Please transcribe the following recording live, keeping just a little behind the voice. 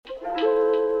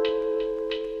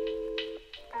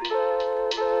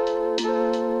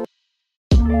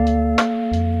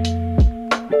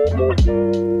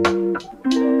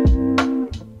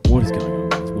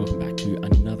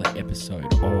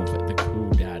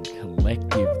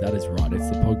That's right, it's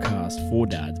the podcast for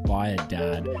dads by a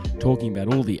dad, talking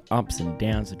about all the ups and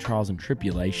downs, the trials and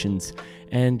tribulations,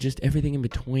 and just everything in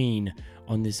between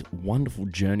on this wonderful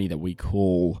journey that we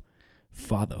call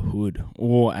fatherhood,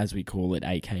 or as we call it,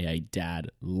 aka dad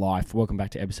life. Welcome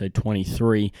back to episode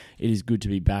 23. It is good to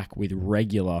be back with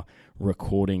regular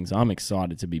recordings. I'm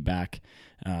excited to be back.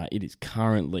 It is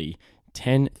currently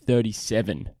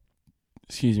 10:37,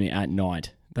 at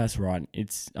night. That's right.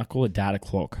 I call it dad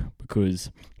o'clock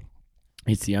because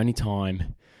it's the only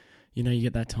time, you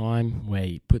get that time where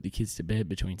you put the kids to bed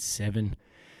between 7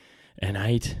 and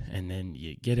 8, and then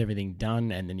you get everything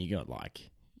done, and then you got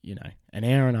an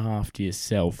hour and a half to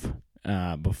yourself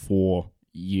before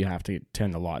you have to turn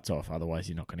the lights off. Otherwise,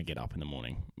 you're not going to get up in the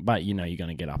morning. But you're going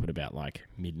to get up at about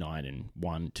midnight and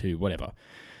 1, 2, whatever.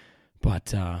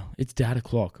 But it's dad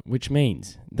o'clock, which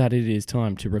means that it is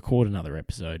time to record another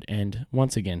episode. And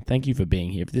once again, thank you for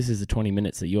being here. If this is the 20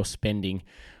 minutes that you're spending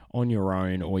on your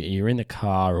own, or you're in the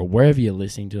car, or wherever you're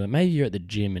listening to it, maybe you're at the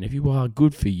gym, and if you are,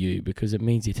 good for you, because it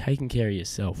means you're taking care of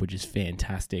yourself, which is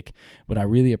fantastic. But I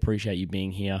really appreciate you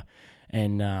being here.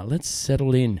 And let's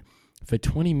settle in for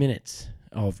 20 minutes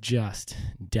of just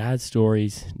dad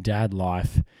stories, dad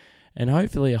life, and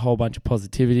hopefully a whole bunch of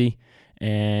positivity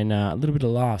and a little bit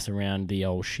of laughs around the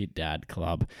old shit dad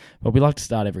club. But we like to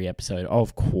start every episode,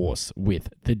 of course, with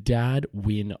the dad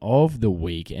win of the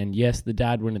week. And yes, the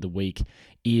dad win of the week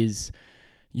is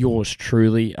yours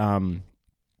truly.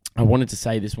 I wanted to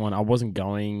say this one. I was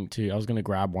going to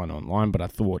grab one online, but I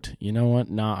thought, you know what?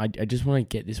 No, I just want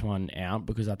to get this one out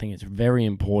because I think it's very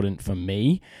important for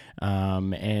me.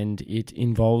 And it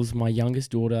involves my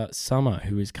youngest daughter, Summer,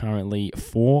 who is currently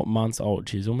 4 months old.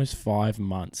 She's almost 5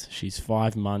 months. She's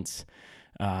 5 months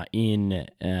in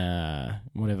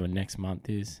whatever next month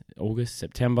is, August,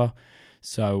 September.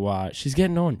 So she's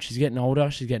getting on. She's getting older.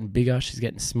 She's getting bigger. She's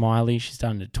getting smiley. She's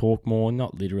starting to talk more.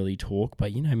 Not literally talk,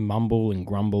 but, mumble and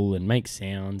grumble and make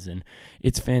sounds. And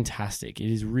it's fantastic.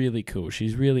 It is really cool.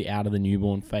 She's really out of the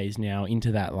newborn phase now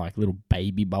into that little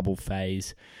baby bubble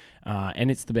phase. And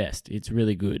it's the best. It's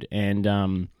really good.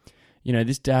 And,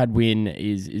 this dad win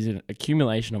is an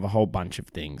accumulation of a whole bunch of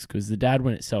things, because the dad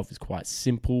win itself is quite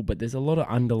simple, but there's a lot of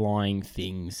underlying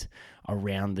things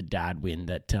around the dad win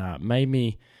that made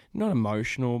me not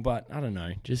emotional, but I don't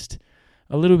know, just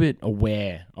a little bit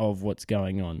aware of what's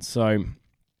going on. So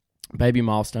baby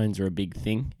milestones are a big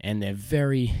thing, and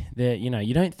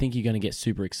you don't think you're going to get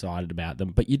super excited about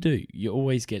them, but you do. You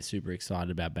always get super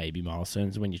excited about baby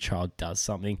milestones when your child does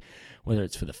something, whether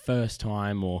it's for the first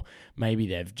time or maybe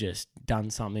they've just done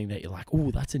something that you're like,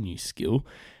 oh, that's a new skill,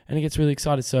 and it gets really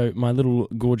excited. So my little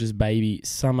gorgeous baby,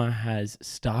 Summer, has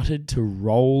started to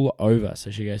roll over.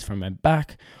 So she goes from her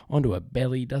back onto her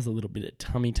belly, does a little bit of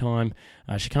tummy time.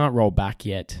 She can't roll back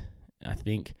yet, I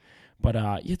think. But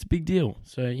it's a big deal.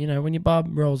 So, when your bub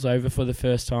rolls over for the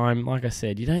first time, like I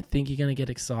said, you don't think you're going to get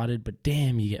excited, but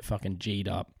damn, you get fucking G'd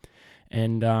up.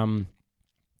 And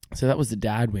so that was the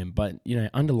dad win. But,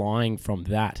 underlying from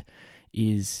that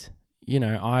is,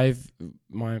 my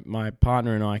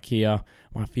partner and I, Kia,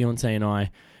 my fiance and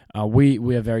I,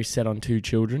 we are very set on 2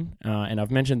 children. And I've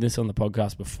mentioned this on the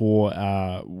podcast before.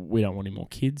 We don't want any more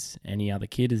kids. Any other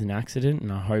kid is an accident.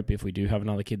 And I hope if we do have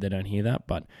another kid, they don't hear that.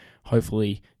 But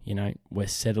hopefully, we're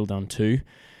settled on 2.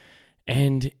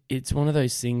 And it's one of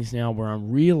those things now where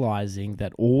I'm realizing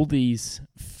that all these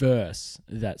firsts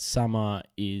that Summer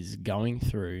is going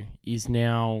through is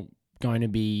now going to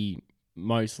be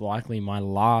most likely my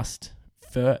last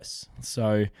first.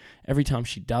 So every time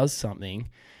she does something,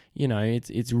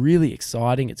 it's really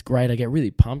exciting. It's great. I get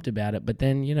really pumped about it. But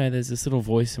then, there's this little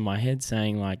voice in my head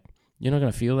saying, you're not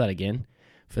going to feel that again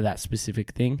for that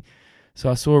specific thing. So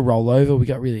I saw her roll over. We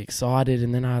got really excited.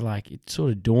 And then it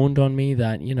sort of dawned on me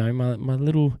that, my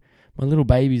little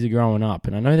babies are growing up.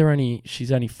 And I know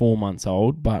she's only 4 months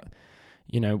old. But,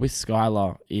 with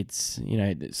Skylar, it's,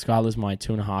 Skylar's my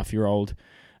 2.5-year-old.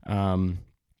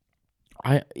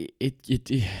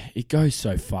 It goes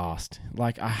so fast.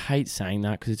 I hate saying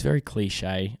that because it's very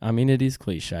cliche. I mean, it is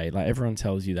cliche. Everyone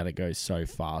tells you that it goes so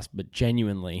fast, but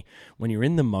genuinely, when you're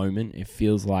in the moment, it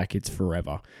feels like it's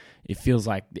forever. It feels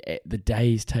like the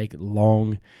days take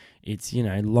long. It's,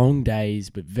 long days,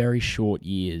 but very short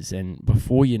years. And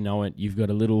before you know it, you've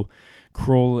got a little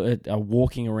a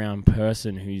walking around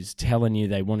person who's telling you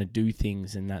they want to do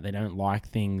things and that they don't like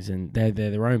things, and they're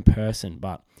their own person.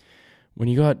 But when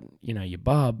you got, your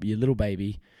bub, your little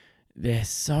baby, they're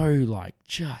so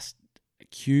just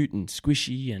cute and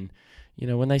squishy. And,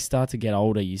 when they start to get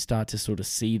older, you start to sort of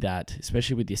see that,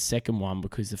 especially with your second one,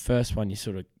 because the first one, you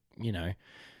sort of,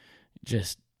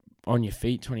 just on your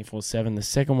feet 24/7. The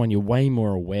second one, you're way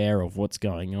more aware of what's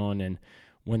going on. And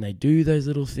when they do those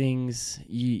little things,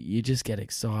 you just get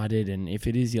excited. And if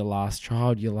it is your last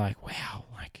child, you're like, wow,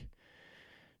 like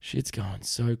shit's going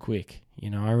so quick.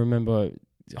 I remember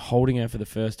holding her for the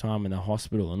first time in the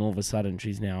hospital, and all of a sudden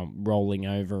she's now rolling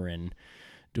over and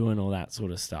doing all that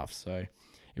sort of stuff. So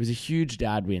it was a huge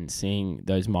dad win seeing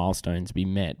those milestones be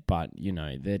met, but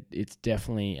that it's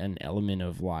definitely an element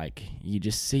of like, you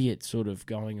just see it sort of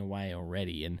going away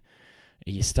already, and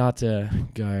you start to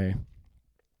go,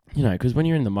 because when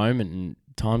you're in the moment and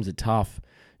times are tough,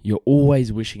 you're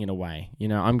always wishing it away.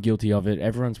 I'm guilty of it.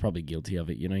 Everyone's probably guilty of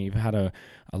it. You've had a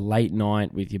late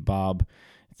night with your bub.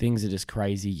 Things are just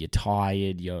crazy. You're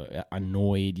tired. You're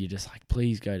annoyed. You're just like,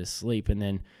 please go to sleep. And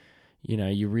then,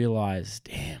 you realize,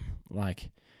 damn,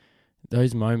 like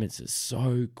those moments are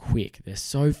so quick. They're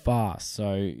so fast.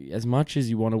 So as much as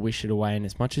you want to wish it away and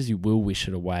as much as you will wish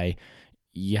it away,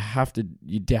 you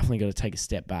definitely got to take a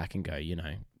step back and go, you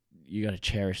got to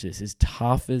cherish this. As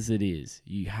tough as it is,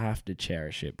 you have to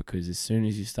cherish it, because as soon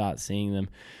as you start seeing them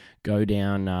go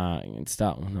down and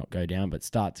start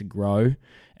to grow,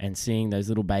 and seeing those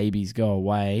little babies go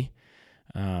away,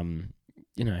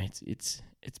 it's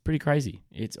pretty crazy.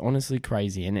 It's honestly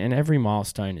crazy. And every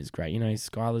milestone is great.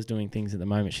 Skylar's doing things at the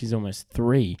moment. She's almost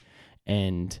 3,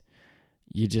 and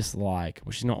you're just like,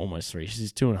 well, she's not almost 3.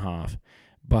 She's 2.5.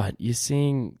 But you're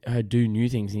seeing her do new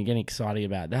things, and you're getting excited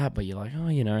about that. But you're like, oh,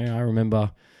 I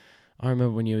remember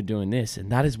when you were doing this.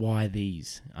 And that is why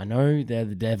I know they're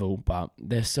the devil, but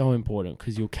they're so important,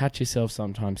 because you'll catch yourself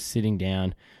sometimes sitting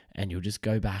down and you'll just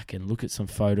go back and look at some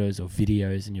photos or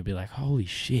videos, and you'll be like, holy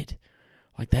shit,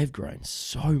 like they've grown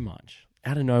so much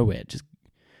out of nowhere, just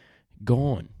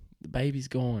gone. The baby's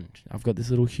gone. I've got this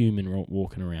little human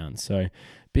walking around. So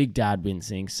big dad win,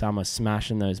 seeing Summer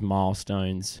smashing those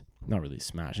milestones. Not really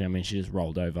smashing. I mean, she just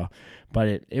rolled over,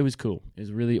 but it was cool. It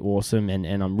was really awesome,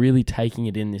 and I'm really taking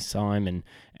it in this time, and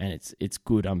it's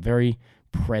good. I'm very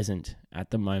present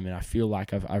at the moment. I feel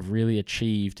like I've really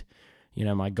achieved.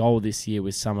 My goal this year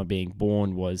with Summer being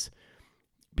born was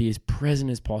be as present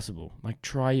as possible. Like,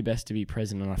 try your best to be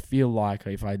present. And I feel like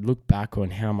if I look back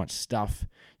on how much stuff,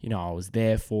 I was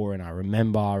there for, and I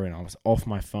remember, and I was off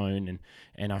my phone,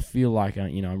 and I feel like,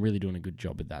 I'm really doing a good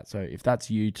job at that. So if that's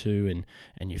you too,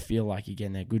 and you feel like you're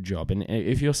getting that good job, and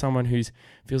if you're someone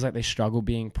feels like they struggle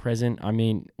being present,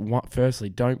 firstly,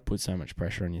 don't put so much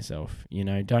pressure on yourself.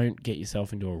 Don't get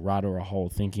yourself into a rut or a hole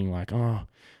thinking like, oh,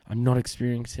 I'm not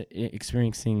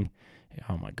experiencing,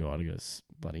 oh my God, I got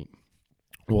bloody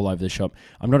all over the shop.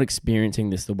 I'm not experiencing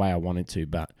this the way I wanted to,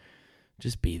 but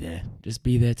just be there. Just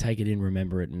be there, take it in,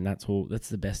 remember it, and that's all. That's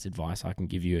the best advice I can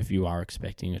give you if you are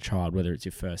expecting a child, whether it's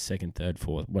your first, second, third,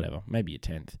 fourth, whatever, maybe your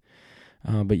 10th.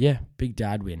 But yeah, big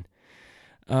dad win.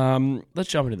 Let's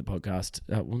jump into the podcast.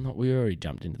 We already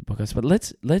jumped into the podcast, but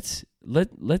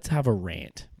let's have a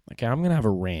rant. Okay, I'm gonna have a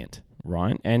rant,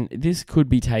 right? And this could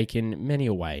be taken many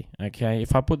a way, okay?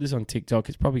 If I put this on TikTok,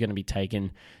 it's probably going to be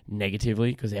taken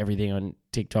negatively, because everything on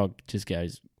TikTok just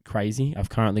goes crazy. I've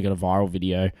currently got a viral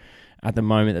video at the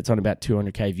moment that's on about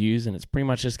 200k views, and it's pretty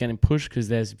much just getting pushed because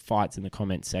there's fights in the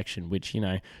comment section, which,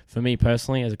 for me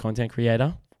personally as a content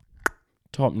creator,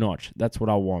 top notch. That's what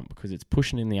I want, because it's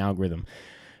pushing in the algorithm.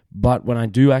 But when I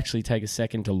do actually take a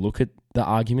second to look at the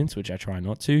arguments, which I try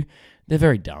not to, they're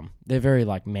very dumb. They're very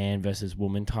like man versus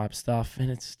woman type stuff,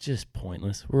 and it's just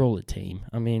pointless. We're all a team.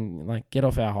 I mean, like, get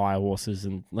off our high horses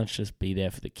and let's just be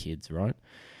there for the kids, right?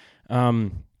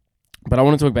 But I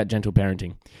want to talk about gentle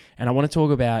parenting, and I want to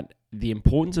talk about the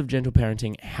importance of gentle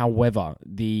parenting. However,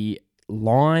 the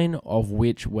line of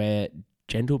which where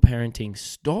gentle parenting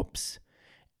stops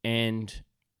and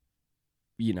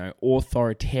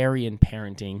authoritarian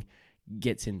parenting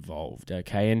gets involved,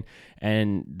 okay?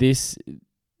 And this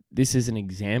is an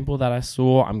example that I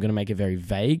saw. I'm going to make it very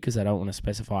vague because I don't want to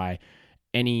specify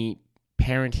any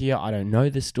parent here. I don't know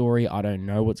the story. I don't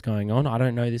know what's going on. I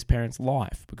don't know this parent's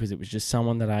life, because it was just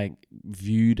someone that I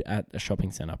viewed at a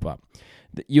shopping center. But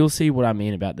you'll see what I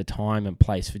mean about the time and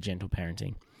place for gentle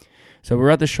parenting. So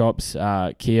we're at the shops,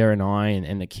 Kia and I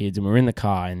and the kids, and we're in the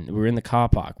car, and we're in the car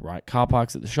park, right? Car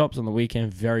parks at the shops on the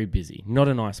weekend, very busy. Not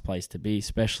a nice place to be,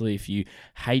 especially if you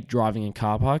hate driving in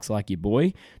car parks like your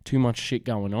boy. Too much shit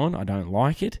going on. I don't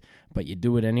like it, but you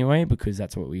do it anyway because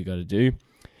that's what we got to do.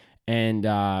 And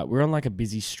we're on like a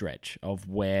busy stretch of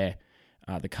where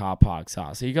the car parks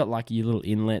are. So you got like your little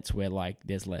inlets where like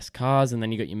there's less cars, and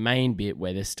then you got your main bit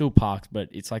where there's still parks, but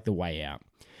it's like the way out.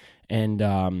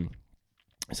 And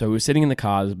so we were sitting in the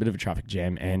car, there's a bit of a traffic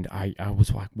jam, and I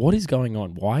was like, what is going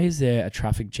on? Why is there a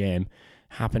traffic jam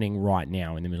happening right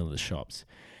now in the middle of the shops?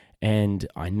 And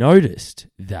I noticed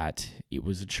that it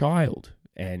was a child,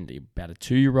 and about a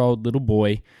 2-year-old little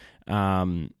boy,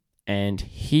 and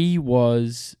he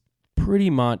was pretty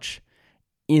much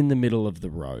in the middle of the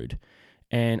road.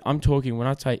 And I'm talking, when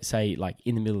I say like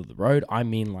in the middle of the road, I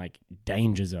mean like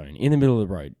danger zone, in the middle of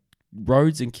the road.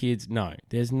 Roads and kids, no,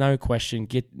 there's no question.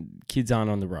 Kids aren't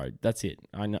on the road. That's it.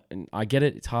 I get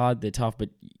it. It's hard. They're tough, but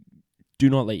do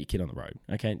not let your kid on the road.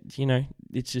 Okay,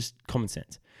 it's just common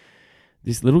sense.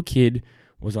 This little kid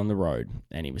was on the road,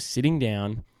 and he was sitting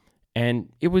down, and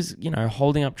it was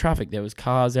holding up traffic. There was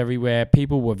cars everywhere.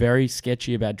 People were very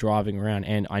sketchy about driving around,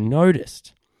 and I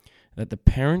noticed that the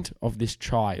parent of this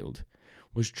child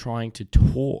was trying to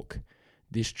talk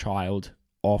this child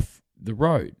off the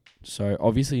road. So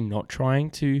obviously not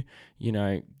trying to,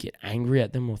 get angry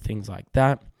at them or things like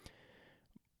that.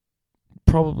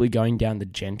 Probably going down the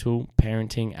gentle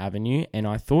parenting avenue. And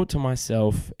I thought to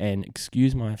myself, and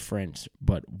excuse my French,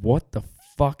 but what the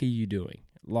fuck are you doing?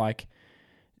 Like,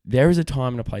 there is a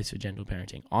time and a place for gentle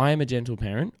parenting. I am a gentle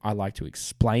parent. I like to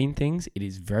explain things. It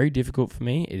is very difficult for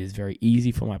me. It is very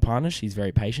easy for my partner. She's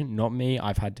very patient. Not me.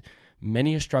 I've had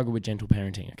many a struggle with gentle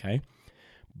parenting, okay?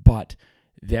 But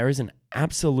there is an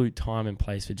absolute time and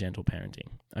place for gentle parenting,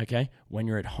 okay? When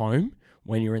you're at home,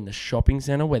 when you're in the shopping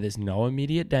center where there's no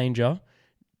immediate danger,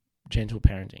 gentle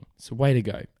parenting. So way to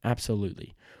go,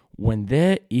 absolutely. When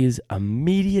there is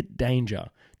immediate danger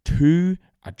to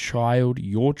a child,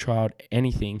 your child,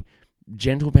 anything,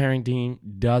 gentle parenting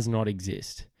does not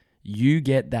exist. You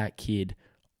get that kid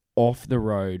off the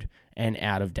road and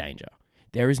out of danger.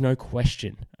 There is no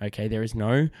question, okay? There is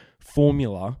no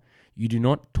formula. You do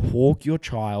not talk your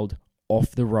child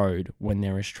off the road when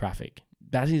there is traffic.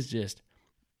 That is just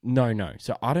no.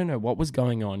 So I don't know what was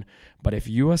going on, but if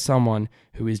you are someone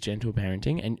who is gentle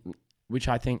parenting, and which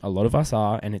I think a lot of us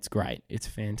are, and it's great, it's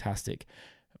fantastic,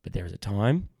 but there is a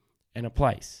time and a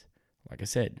place. Like I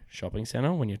said, shopping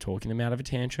center, when you're talking them out of a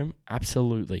tantrum,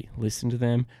 absolutely. Listen to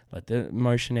them, let the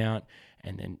emotion out,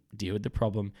 and then deal with the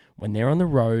problem. When they're on the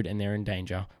road and they're in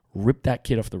danger, rip that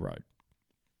kid off the road.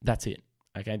 That's it.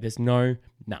 Okay, there's no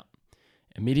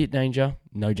immediate danger,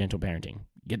 no gentle parenting.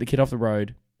 Get the kid off the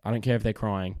road. I don't care if they're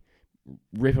crying.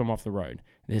 Rip them off the road.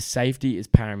 Their safety is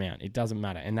paramount. It doesn't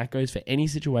matter. And that goes for any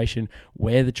situation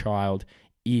where the child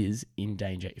is in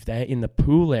danger. If they're in the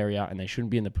pool area, and they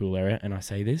shouldn't be in the pool area, and I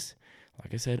say this,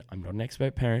 like I said, I'm not an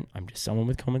expert parent. I'm just someone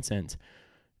with common sense.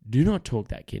 Do not talk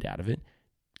that kid out of it.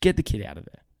 Get the kid out of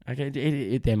there.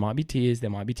 Okay, there might be tears, there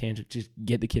might be tantrums. Just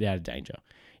get the kid out of danger.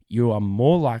 You are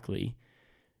more likely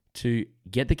to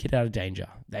get the kid out of danger.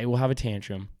 They will have a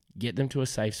tantrum, get them to a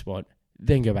safe spot,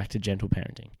 then go back to gentle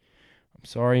parenting. I'm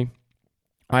sorry.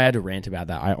 I had to rant about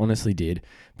that. I honestly did,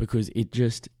 because it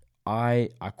just, I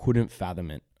couldn't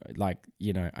fathom it. Like,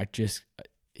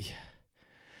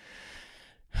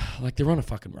 like they're on a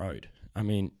fucking road. I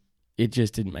mean, it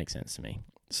just didn't make sense to me.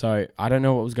 So I don't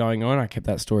know what was going on. I kept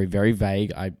that story very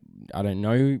vague. I don't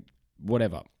know,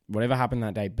 whatever happened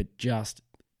that day, but just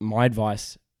my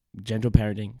advice, gentle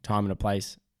parenting, time and a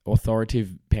place,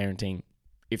 authoritative parenting.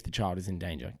 If the child is in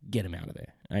danger, get him out of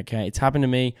there. Okay, it's happened to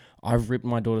me. I've ripped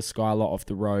my daughter Skylar off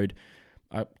the road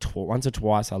once or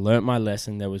twice. I learnt my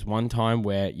lesson. There was one time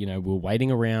where, we were waiting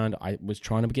around. I was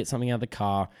trying to get something out of the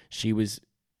car. She was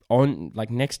on,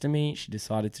 next to me. She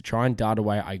decided to try and dart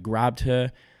away. I grabbed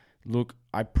her. Look,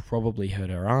 I probably hurt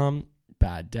her arm.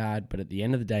 Bad dad. But at the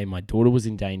end of the day, my daughter was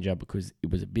in danger because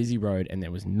it was a busy road, and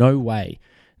there was no way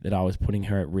that I was putting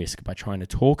her at risk by trying to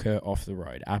talk her off the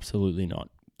road. Absolutely not.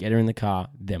 Get her in the car,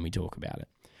 then we talk about it.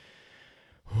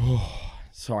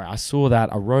 Sorry, I saw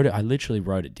that. I wrote it. I literally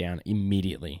wrote it down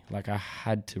immediately. I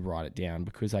had to write it down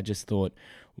because I just thought,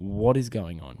 what is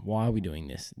going on? Why are we doing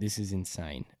this? This is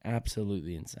insane.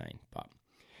 Absolutely insane. But,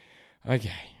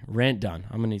 okay, rant done.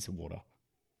 I'm going to need some water.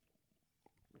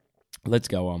 Let's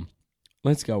go on.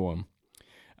 Not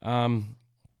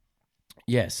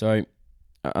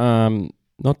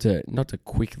to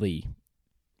quickly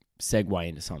segue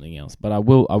into something else, but I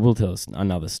will tell us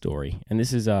another story. And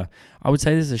this is I would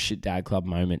say this is a Shit Dad Club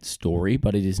moment story,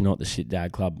 but it is not the Shit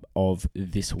Dad Club of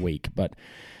this week. But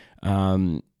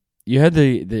you heard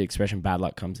the expression bad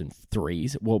luck comes in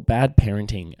threes. Well, bad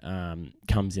parenting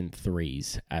comes in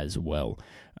threes as well.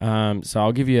 So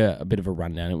I'll give you a bit of a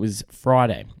rundown. It was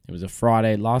Friday. It was a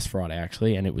Friday, last Friday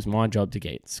actually, and it was my job to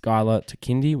get Skylar to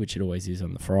kindy, which it always is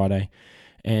on the Friday.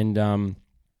 And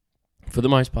for the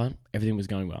most part, everything was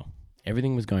going well.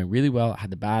 Everything was going really well. I had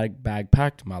the bag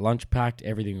packed, my lunch packed.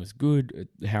 Everything was good.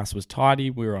 The house was tidy.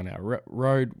 We were on our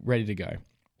road, ready to go.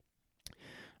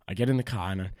 I get in the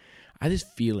car and I had this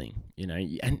feeling,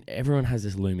 and everyone has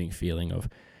this looming feeling of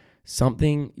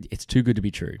something, it's too good to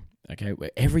be true. Okay,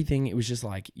 where everything, it was just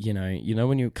like, you know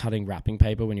when you're cutting wrapping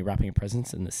paper, when you're wrapping a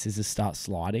present and the scissors start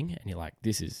sliding and you're like,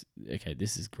 this is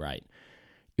great.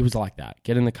 It was like that.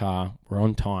 Get in the car, we're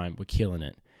on time, we're killing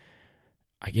it.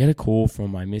 I get a call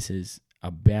from my missus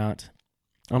about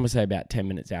 10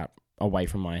 minutes out away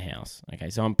from my house. Okay,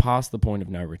 so I'm past the point of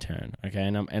no return. Okay,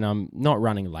 and I'm not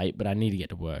running late, but I need to get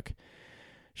to work.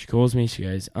 She calls me, she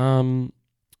goes,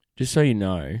 just so you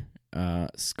know,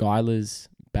 Skylar's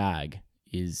bag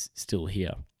is still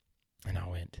here. And I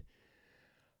went,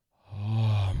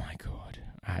 oh my God.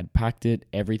 I had packed it,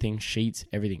 everything, sheets,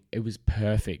 everything. It was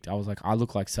perfect. I was like, I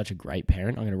look like such a great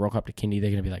parent. I'm going to rock up to Kindy.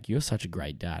 They're going to be like, you're such a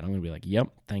great dad. I'm going to be like, yep,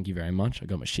 thank you very much. I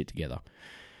got my shit together.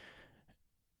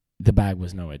 The bag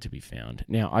was nowhere to be found.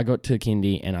 Now, I got to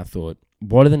Kindy and I thought,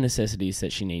 what are the necessities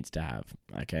that she needs to have?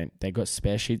 Okay, they got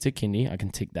spare sheets at Kindy. I can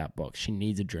tick that box. She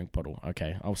needs a drink bottle.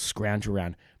 Okay, I'll scrounge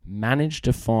around. Managed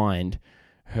to find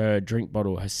her drink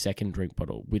bottle, her second drink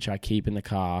bottle, which I keep in the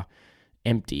car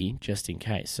empty just in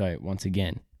case. So once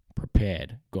again,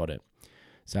 prepared, got it.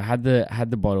 So I had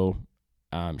the bottle.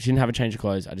 She didn't have a change of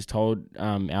clothes. I just told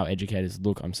our educators,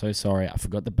 look, I'm so sorry. I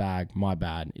forgot the bag. My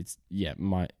bad.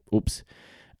 Oops.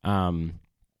 We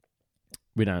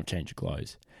don't have change of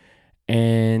clothes.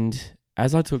 And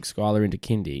as I took Skylar into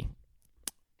Kindy,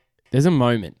 there's a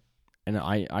moment, and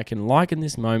I can liken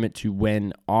this moment to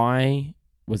when I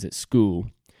was at school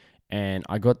and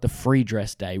I got the free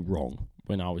dress day wrong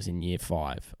when I was in year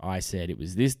 5. I said it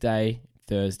was this day,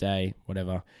 Thursday,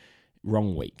 whatever,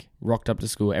 wrong week. Rocked up to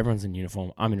school, everyone's in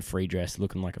uniform, I'm in free dress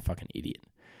looking like a fucking idiot.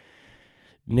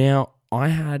 Now, I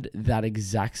had that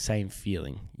exact same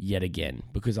feeling yet again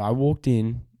because I walked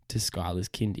in to Skylar's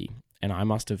Kindy and I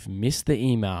must have missed the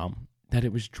email that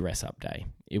it was dress up day.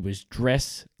 It was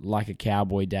dress like a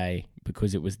cowboy day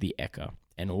because it was the Ekka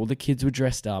and all the kids were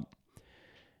dressed up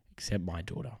except my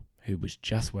daughter, who was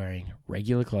just wearing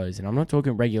regular clothes. And I'm not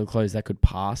talking regular clothes that could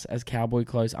pass as cowboy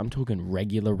clothes. I'm talking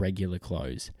regular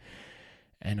clothes.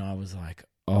 And I was like,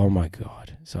 oh my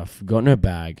God. So I've forgotten her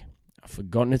bag. I've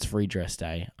forgotten it's free dress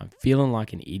day. I'm feeling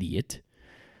like an idiot.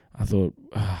 I thought,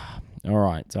 all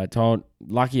right. So I told,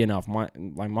 lucky enough,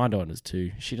 my daughter's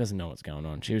 2. She doesn't know what's going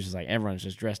on. She was just like, everyone's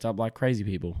just dressed up like crazy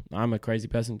people. I'm a crazy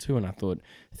person too. And I thought,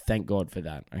 thank God for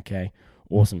that. Okay.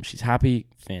 Awesome. She's happy.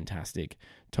 Fantastic.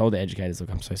 Told the educators,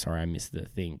 look, I'm so sorry I missed the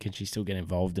thing. Can she still get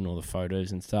involved in all the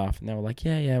photos and stuff? And they were like,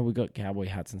 yeah, we got cowboy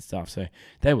hats and stuff. So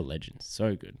they were legends.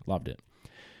 So good. Loved it.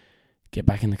 Get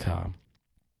back in the car.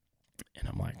 And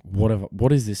I'm like,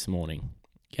 what is this morning?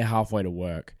 Get halfway to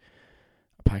work.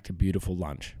 I packed a beautiful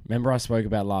lunch. Remember I spoke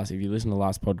about if you listen to the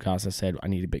last podcast, I said I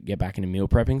need to get back into meal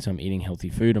prepping. So I'm eating healthy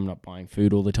food. I'm not buying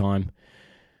food all the time.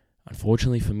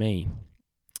 Unfortunately for me,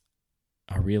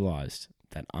 I realized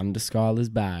that under Skylar's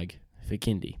bag for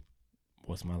Kindy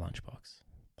was my lunchbox.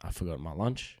 I forgot my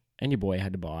lunch, and your boy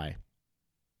had to buy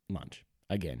lunch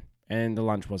again. And the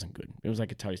lunch wasn't good. It was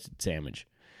like a toasted sandwich.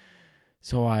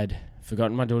 So I'd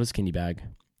forgotten my daughter's Kindy bag,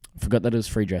 forgot that it was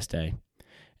free dress day,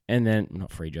 and then,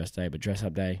 not free dress day, but dress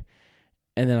up day,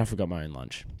 and then I forgot my own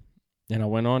lunch. And I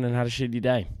went on and had a shitty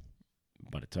day.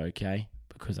 But it's okay,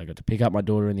 because I got to pick up my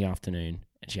daughter in the afternoon,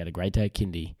 and she had a great day at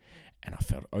Kindy, and I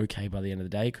felt okay by the end of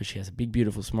the day because she has a big,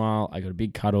 beautiful smile. I got a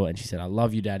big cuddle, and she said, I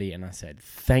love you, Daddy. And I said,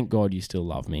 thank God you still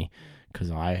love me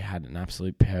because I had an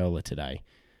absolute perler today.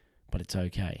 But it's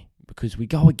okay because we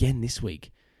go again this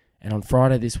week. And on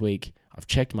Friday this week, I've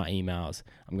checked my emails.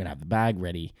 I'm going to have the bag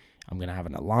ready. I'm going to have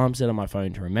an alarm set on my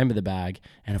phone to remember the bag.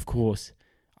 And of course,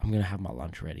 I'm going to have my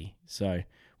lunch ready. So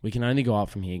we can only go up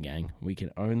from here, gang. We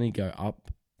can only go up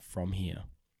from here.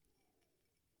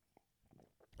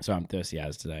 So I'm thirsty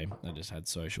as today. I just had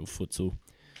social futsal.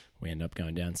 We ended up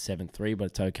going down 7-3, but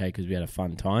it's okay because we had a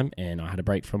fun time and I had a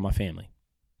break from my family.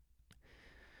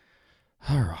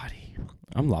 Alrighty.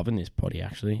 I'm loving this potty,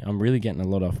 actually. I'm really getting a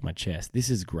lot off my chest. This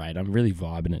is great. I'm really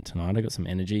vibing it tonight. I got some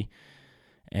energy.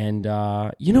 And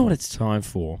you know what it's time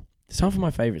for? It's time for my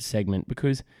favorite segment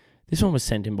because this one was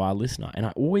sent in by a listener. And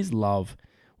I always love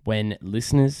when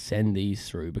listeners send these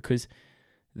through because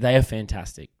they are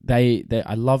fantastic.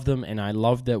 I love them, and I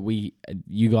love that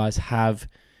you guys have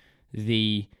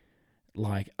the,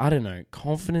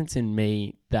 confidence in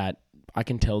me that I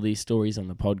can tell these stories on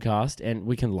the podcast and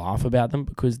we can laugh about them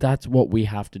because that's what we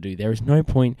have to do. There is no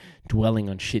point dwelling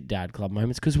on shit dad club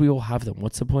moments because we all have them.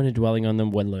 What's the point of dwelling on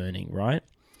them? We're learning, right?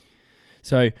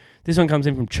 So this one comes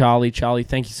in from Charlie. Charlie,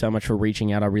 thank you so much for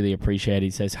reaching out. I really appreciate it. He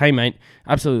says, hey, mate,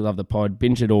 absolutely love the pod.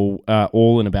 Binge it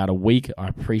all in about a week. I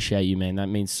appreciate you, man. That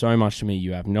means so much to me.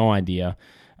 You have no idea.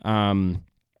 And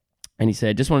he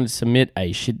said, just wanted to submit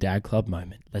a shit dad club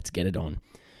moment. Let's get it on.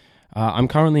 I'm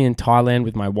currently in Thailand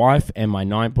with my wife and my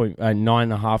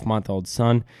 9.5-month-old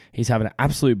son. He's having an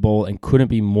absolute ball and couldn't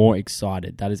be more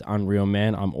excited. That is unreal,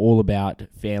 man. I'm all about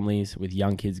families with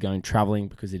young kids going traveling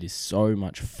because it is so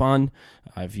much fun.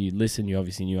 If you listen, you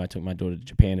obviously knew I took my daughter to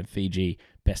Japan and Fiji.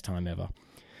 Best time ever.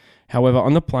 However,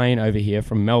 on the plane over here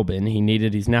from Melbourne, he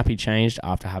needed his nappy changed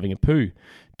after having a poo.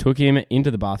 Took him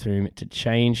into the bathroom to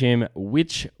change him,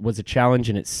 which was a challenge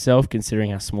in itself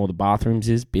considering how small the bathrooms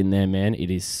is. Been there, man.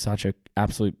 It is such an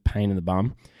absolute pain in the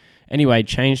bum. Anyway,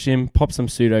 changed him, popped some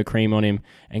pseudo cream on him,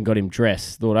 and got him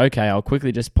dressed. Thought, okay, I'll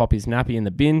quickly just pop his nappy in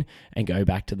the bin and go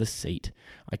back to the seat.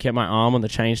 I kept my arm on the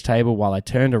change table while I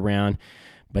turned around,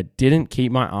 but didn't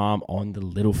keep my arm on the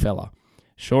little fella.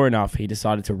 Sure enough, he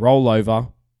decided to roll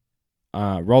over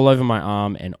my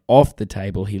arm, and off the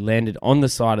table he landed on the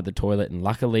side of the toilet, and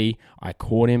luckily I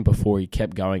caught him before he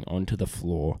kept going onto the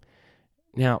floor.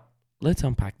 Now, let's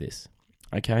unpack this,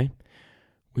 okay?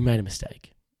 We made a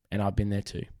mistake, and I've been there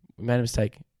too. We made a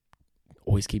mistake.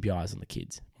 Always keep your eyes on the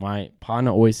kids. My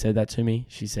partner always said that to me.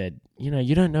 She said,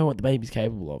 you don't know what the baby's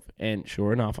capable of. And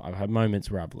sure enough, I've had moments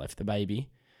where I've left the baby.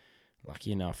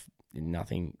 Lucky enough,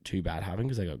 nothing too bad happened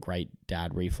because I got great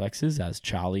dad reflexes, as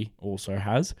Charlie also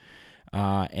has.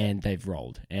 And they've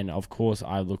rolled. And of course,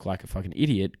 I look like a fucking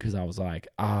idiot because I was like,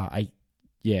 I've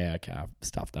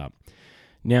stuffed up.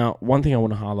 Now, one thing I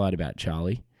want to highlight about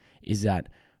Charlie is that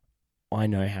I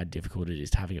know how difficult it is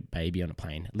to having a baby on a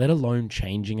plane, let alone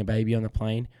changing a baby on a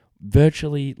plane.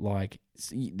 Virtually, like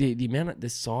the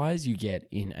size you get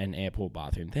in an airport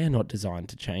bathroom, they're not designed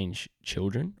to change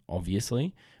children,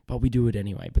 obviously, but we do it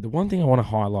anyway. But the one thing I want to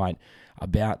highlight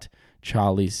about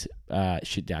Charlie's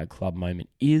Shit Dad Club moment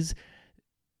is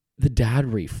the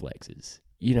dad reflexes.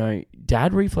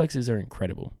 Dad reflexes are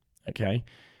incredible, okay?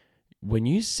 When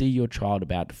you see your child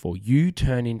about to fall, you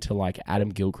turn into like Adam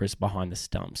Gilchrist behind the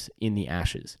stumps in The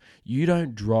Ashes. You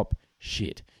don't drop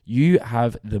shit. You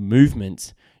have the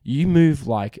movements. You move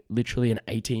like literally an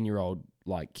 18-year-old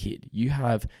like kid. You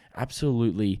have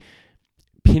absolutely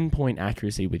pinpoint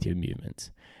accuracy with your movements.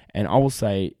 And I will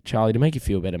say, Charlie, to make you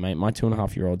feel better, mate, my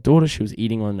 2.5-year-old daughter, she was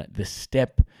eating on the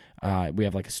step. We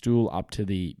have like a stool up to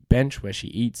the bench where she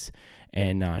eats,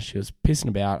 and she was pissing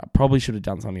about. I probably should have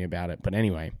done something about it. But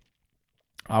anyway,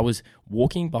 I was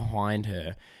walking behind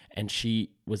her, and she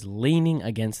was leaning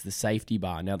against the safety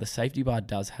bar. Now, the safety bar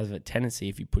does have a tendency,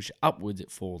 if you push upwards,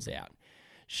 it falls out.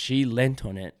 She leant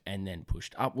on it and then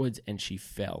pushed upwards, and she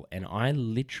fell. And I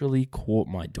literally caught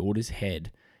my daughter's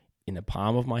head in the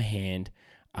palm of my hand,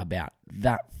 about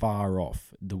that far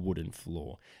off the wooden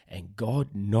floor. And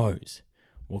God knows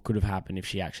what could have happened if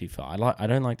she actually fell. I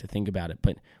don't like to think about it,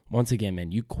 but once again,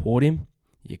 man, you caught him,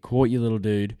 you caught your little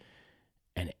dude,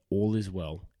 and all is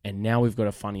well. And now we've got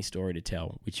a funny story to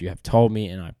tell, which you have told me,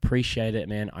 and I appreciate it,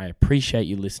 man. I appreciate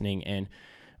you listening, and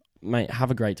mate,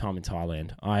 have a great time in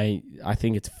Thailand. I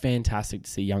think it's fantastic to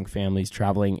see young families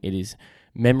traveling. It is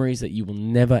memories that you will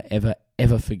never,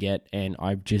 ever forget, and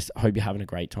I just hope you're having a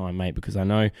great time, mate, because I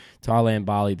know Thailand,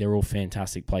 Bali, they're all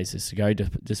fantastic places to go,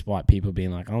 despite people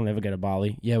being like, I'll never go to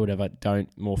Bali. Yeah, whatever, don't,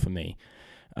 more for me.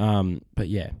 But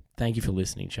yeah, thank you for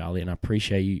listening, Charlie, and I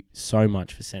appreciate you so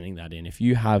much for sending that in. If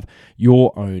you have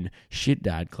your own Shit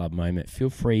Dad Club moment, feel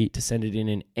free to send it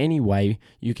in any way.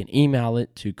 You can email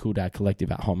it to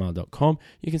cooldadcollective@hotmail.com.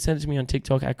 You can send it to me on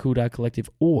TikTok @cooldadcollective,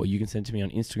 or you can send it to me on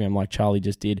Instagram like Charlie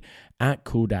just did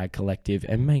 @cooldadcollective,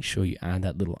 and make sure you add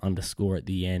that little underscore at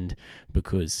the end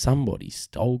because somebody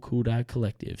stole Cool Dad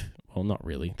Collective. Well, not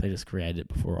really. They just created it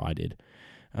before I did.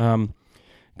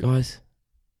 Guys,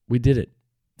 we did it.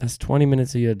 That's 20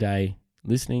 minutes of your day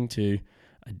listening to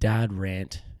a dad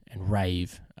rant and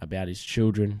rave about his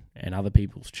children and other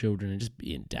people's children and just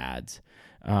being dads.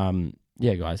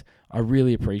 Yeah, guys, I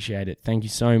really appreciate it. Thank you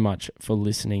so much for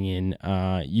listening in.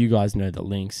 You guys know the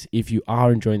links. If you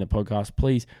are enjoying the podcast,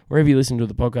 please, wherever you listen to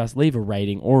the podcast, leave a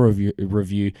rating or a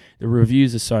review. The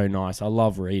reviews are so nice. I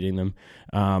love reading them.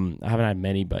 I haven't had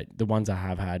many, but the ones I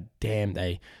have had, damn,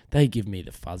 they give me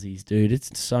the fuzzies, dude.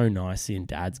 It's so nice seeing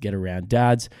dads get around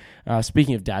dads.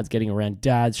 Speaking of dads getting around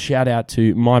dads, shout out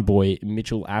to my boy,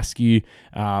 Mitchell Askew,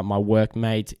 my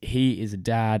workmate. He is a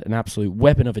dad, an absolute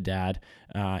weapon of a dad.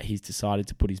 He's decided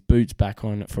to put his boots back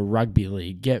on for rugby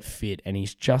league, get fit, and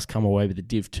he's just come away with the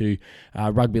Div 2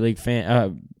 rugby league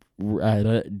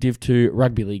Div 2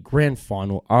 rugby league grand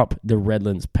final up the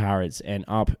Redlands Parrots and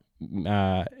up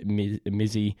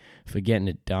Mizzy for getting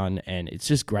it done. And it's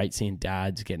just great seeing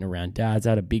dads getting around dads. I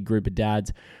had a big group of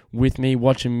dads with me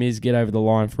watching Miz get over the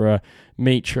line for a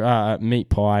meat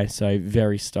pie, so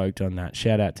very stoked on that.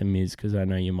 Shout out to Miz, because I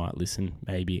know you might listen,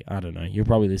 maybe, I don't know, you'll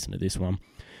probably listen to this one.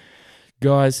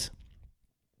 Guys,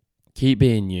 keep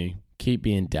being you. Keep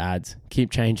being dads. Keep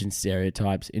changing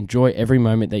stereotypes. Enjoy every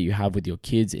moment that you have with your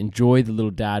kids. Enjoy the little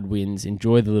dad wins.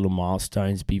 Enjoy the little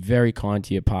milestones. Be very kind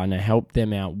to your partner. Help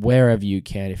them out wherever you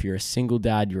can. If you're a single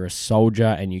dad, you're a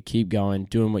soldier, and you keep going,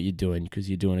 doing what you're doing because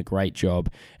you're doing a great job.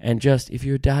 And just, if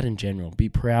you're a dad in general, be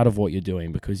proud of what you're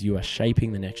doing because you are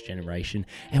shaping the next generation,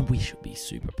 and we should be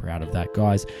super proud of that,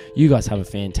 guys. You guys have a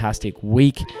fantastic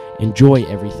week. Enjoy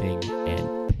everything,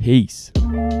 and peace.